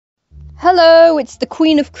Hello, it's the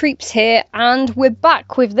Queen of Creeps here, and we're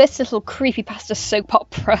back with this little creepypasta soap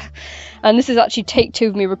opera. And this is actually take 2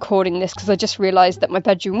 of me recording this because I just realised that my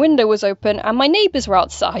bedroom window was open and my neighbours were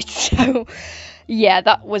outside. So, yeah,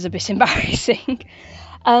 that was a bit embarrassing.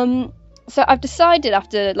 So I've decided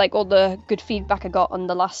after all the good feedback I got on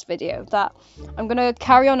the last video that I'm going to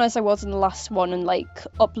carry on as I was in the last one and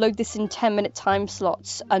upload this in 10-minute time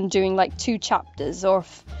slots and doing 2 chapters, or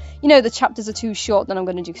if the chapters are too short, then I'm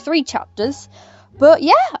going to do 3 chapters. But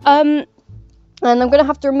yeah, and I'm going to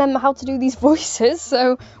have to remember how to do these voices,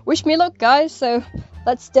 so wish me luck, guys. So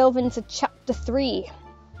let's delve into chapter 3.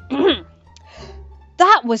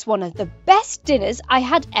 That was one of the best dinners I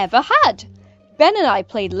had ever had. Ben and I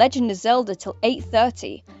played Legend of Zelda till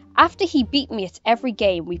 8:30. After he beat me at every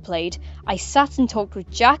game we played, I sat and talked with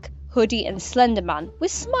Jack, Hoodie and Slenderman with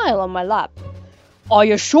Smile on my lap. "I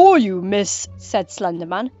assure you, miss," said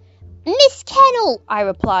Slenderman. "Miss Kennel," I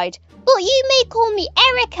replied, "but you may call me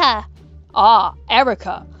Erica." "Ah,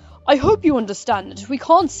 Erica. I hope you understand that we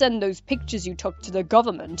can't send those pictures you took to the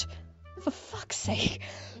government." "For fuck's sake,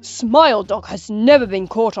 Smile Dog has never been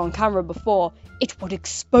caught on camera before. It would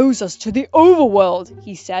expose us to the overworld,"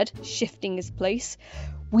 he said, shifting his place.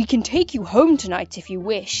 "We can take you home tonight if you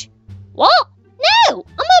wish." "What? No,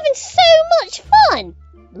 I'm having so much fun."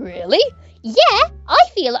 "Really?" "Yeah, I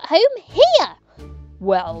feel at home here."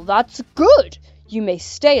 "Well, that's good. You may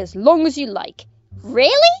stay as long as you like."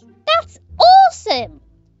 "Really? That's awesome."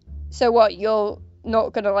 "So what, you're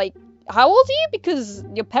not gonna how old are you? Because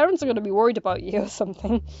your parents are gonna be worried about you or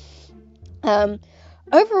something."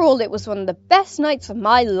 Overall, it was one of the best nights of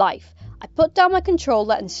my life. I put down my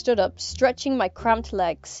controller and stood up, stretching my cramped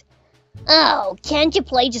legs. "Oh, can't you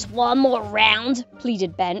play just one more round?"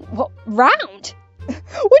 pleaded Ben. "What round?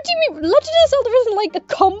 What do you mean? Legend of Zelda isn't a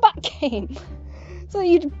combat game. So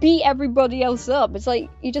you'd beat everybody else up. It's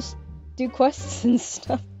you just do quests and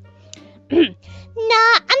stuff."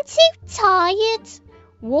 "Nah, I'm too tired."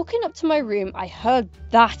 Walking up to my room, I heard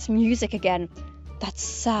that music again. That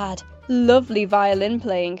sad, lovely violin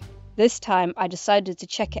playing. This time, I decided to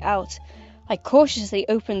check it out. I cautiously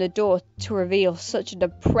opened the door to reveal such a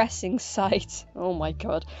depressing sight. Oh my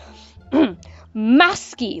god.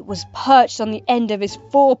 Masky was perched on the end of his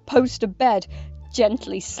 4-poster bed,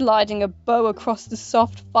 gently sliding a bow across the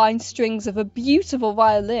soft, fine strings of a beautiful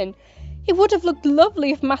violin. It would have looked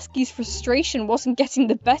lovely if Masky's frustration wasn't getting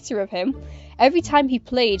the better of him. Every time he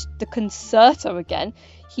played the concerto again,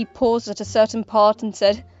 he paused at a certain part and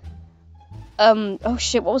said, oh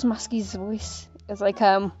shit, what was Masky's voice? It was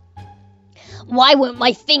 "Why won't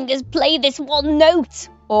my fingers play this one note?"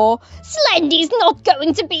 Or, "Slendy's not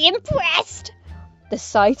going to be impressed." The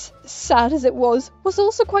sight, sad as it was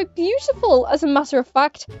also quite beautiful, as a matter of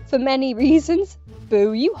fact, for many reasons.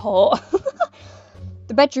 Boo, you whore.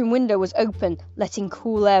 The bedroom window was open, letting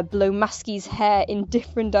cool air blow Masky's hair in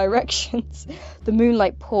different directions. The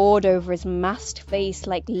moonlight poured over his masked face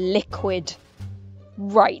like liquid.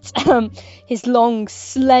 Right, his long,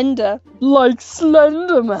 slender,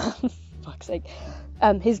 Slenderman, fuck's sake.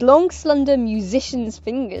 His long, slender musician's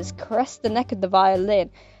fingers caressed the neck of the violin,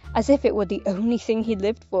 as if it were the only thing he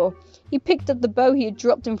lived for. He picked up the bow he had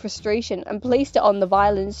dropped in frustration and placed it on the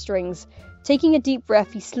violin strings. Taking a deep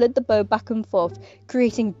breath, he slid the bow back and forth,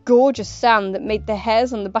 creating gorgeous sound that made the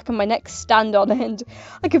hairs on the back of my neck stand on end.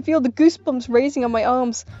 I could feel the goosebumps raising on my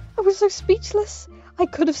arms. I was so speechless. I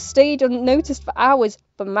could have stayed unnoticed for hours,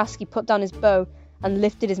 but Masky put down his bow and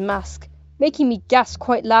lifted his mask, making me gasp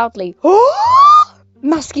quite loudly.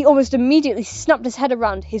 Masky almost immediately snapped his head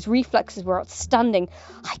around. His reflexes were outstanding.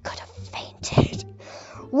 I could have fainted.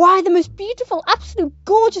 Why, the most beautiful, absolute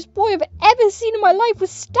gorgeous boy I've ever seen in my life was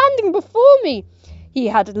standing before me. He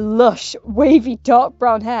had lush, wavy, dark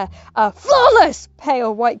brown hair, a flawless,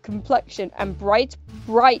 pale white complexion, and bright,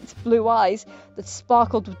 bright blue eyes that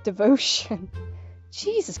sparkled with devotion.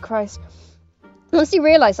 Jesus Christ. Once he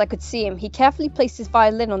realised I could see him, he carefully placed his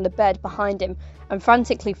violin on the bed behind him and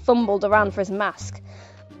frantically fumbled around for his mask.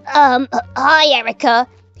 Hi, Erica,"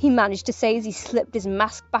 he managed to say as he slipped his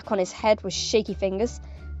mask back on his head with shaky fingers.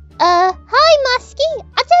 Hi, Masky.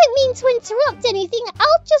 I don't mean to interrupt anything.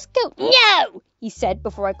 I'll just go." "No," he said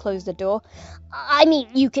before I closed the door. "I mean,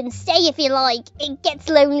 you can stay if you like. It gets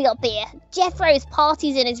lonely up here. Jeff throws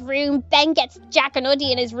parties in his room. Ben gets Jack and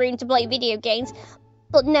Hoodie in his room to play video games.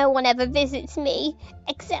 But no one ever visits me,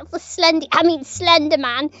 except for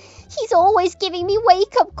Slenderman. He's always giving me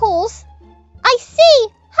wake-up calls." "I see.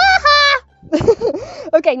 Ha ha."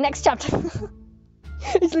 Okay, next chapter.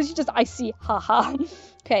 It's literally just I see, haha.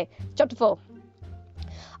 Okay, chapter 4.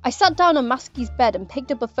 I sat down on Masky's bed and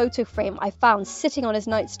picked up a photo frame I found sitting on his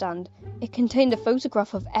nightstand. It contained a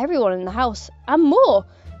photograph of everyone in the house, and more.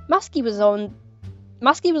 Masky was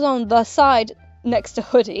on the side next to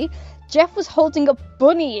Hoodie. Jeff was holding up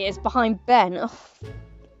bunny ears behind Ben. Ugh,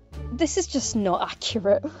 this is just not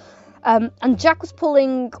accurate. And Jack was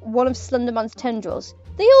pulling one of Slenderman's tendrils.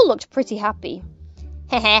 They all looked pretty happy.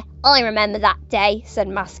 Heh, I remember that day, said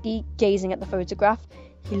Masky, gazing at the photograph.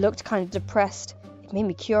 He looked kind of depressed. It made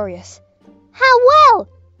me curious. How well?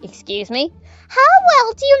 Excuse me? How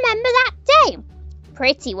well do you remember that day?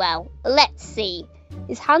 Pretty well. Let's see.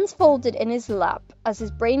 His hands folded in his lap as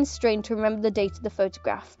his brain strained to remember the date of the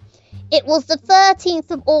photograph. It was the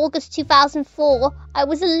 13th of August 2004. I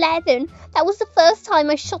was 11. That was the first time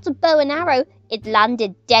I shot a bow and arrow. It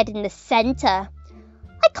landed dead in the center.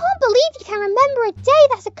 I can't believe you can remember a day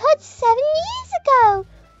that occurred 7 years ago.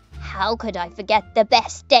 How could I forget the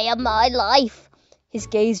best day of my life? His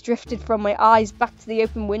gaze drifted from my eyes back to the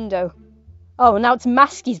open window. Oh, now it's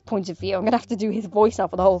Masky's point of view. I'm going to have to do his voice now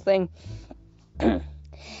for the whole thing.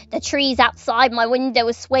 The trees outside my window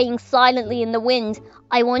were swaying silently in the wind.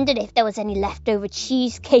 I wondered if there was any leftover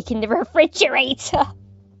cheesecake in the refrigerator.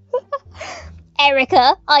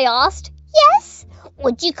 Erica, I asked. Yes?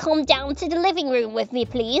 Would you come down to the living room with me,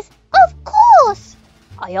 please? Of course.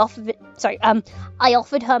 I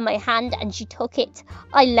offered her my hand and she took it.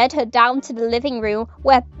 I led her down to the living room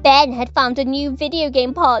where Ben had found a new video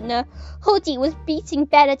game partner. Hoodie was beating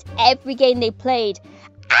Ben at every game they played.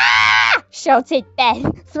 Ah! Shouted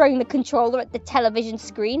Ben, throwing the controller at the television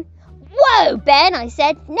screen. Whoa, Ben, I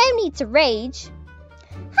said. No need to rage.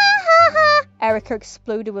 Ha ha ha! Erica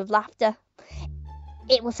exploded with laughter.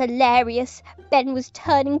 It was hilarious. Ben was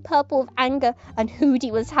turning purple with anger and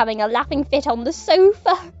Hoodie was having a laughing fit on the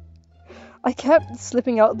sofa. I kept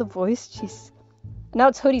slipping out of the voice. Jeez. Now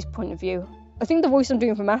it's Hoodie's point of view. I think the voice I'm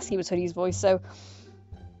doing for Masky was Hoodie's voice, so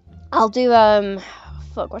I'll do,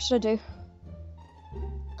 what should I do?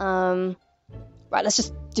 Right, let's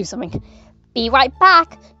just do something. Be right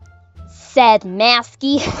back, said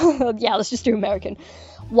Masky. Yeah, let's just do American.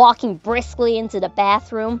 Walking briskly into the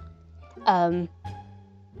bathroom. I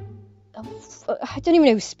don't even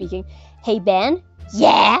know who's speaking. Hey, Ben?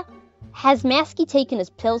 Yeah? Has Masky taken his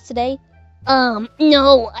pills today?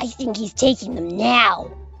 No, I think he's taking them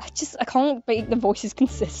now. I can't make the voices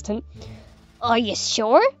consistent. Are you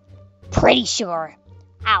sure? Pretty sure.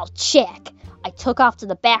 I'll check. I took off to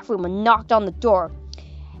the bathroom and knocked on the door.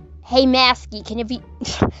 Hey, Masky, can you be...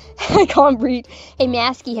 I can't read. Hey,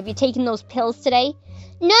 Masky, have you taken those pills today?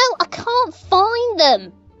 No, I can't find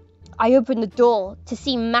them. I opened the door to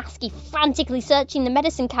see Masky frantically searching the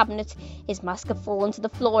medicine cabinet. His mask had fallen to the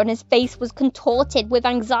floor and his face was contorted with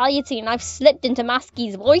anxiety, and I've slipped into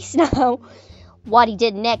Masky's voice now. What he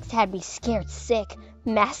did next had me scared sick.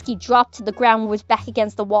 Masky dropped to the ground with his back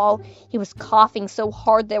against the wall. He was coughing so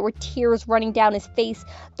hard there were tears running down his face,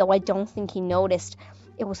 though I don't think he noticed.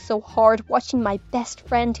 It was so hard watching my best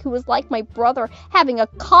friend, who was like my brother, having a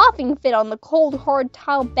coughing fit on the cold, hard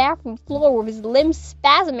tile bathroom floor with his limbs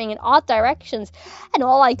spasming in odd directions, and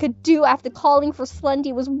all I could do after calling for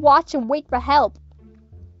Slendy was watch and wait for help.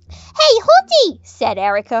 Hey, Hoodie, said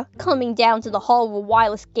Erica, coming down to the hall with a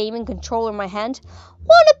wireless gaming controller in my hand.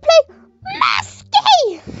 Wanna play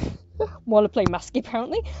Masky? Wanna play Masky,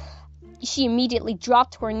 apparently. She immediately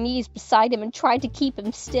dropped to her knees beside him and tried to keep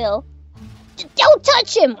him still. Don't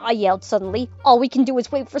touch him, I yelled suddenly. All we can do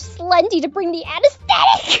is wait for Slendy to bring the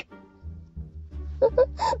anesthetic.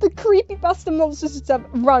 The creepypasta monsters just have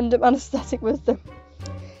random anesthetic with them.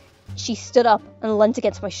 She stood up and leant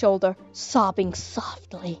against my shoulder, sobbing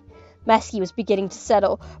softly. Masky was beginning to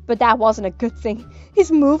settle, but that wasn't a good thing.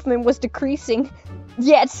 His movement was decreasing,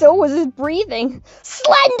 yet so was his breathing.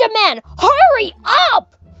 Slenderman, hurry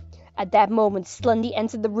up! At that moment, Slendy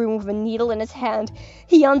entered the room with a needle in his hand.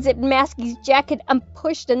 He unzipped Masky's jacket and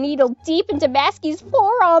pushed the needle deep into Masky's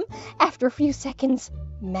forearm. After a few seconds,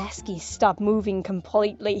 Masky stopped moving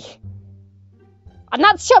completely. And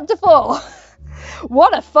that's chapter 4.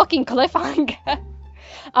 What a fucking cliffhanger.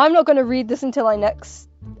 I'm not going to read this until I next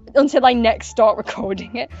start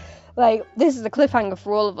recording it. Like, this is a cliffhanger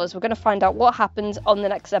for all of us. We're going to find out what happens on the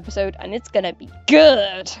next episode, and it's going to be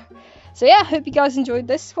good. So yeah, hope you guys enjoyed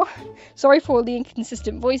this one. Sorry for all the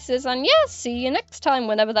inconsistent voices, and yeah, see you next time,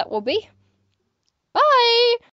 whenever that will be. Bye!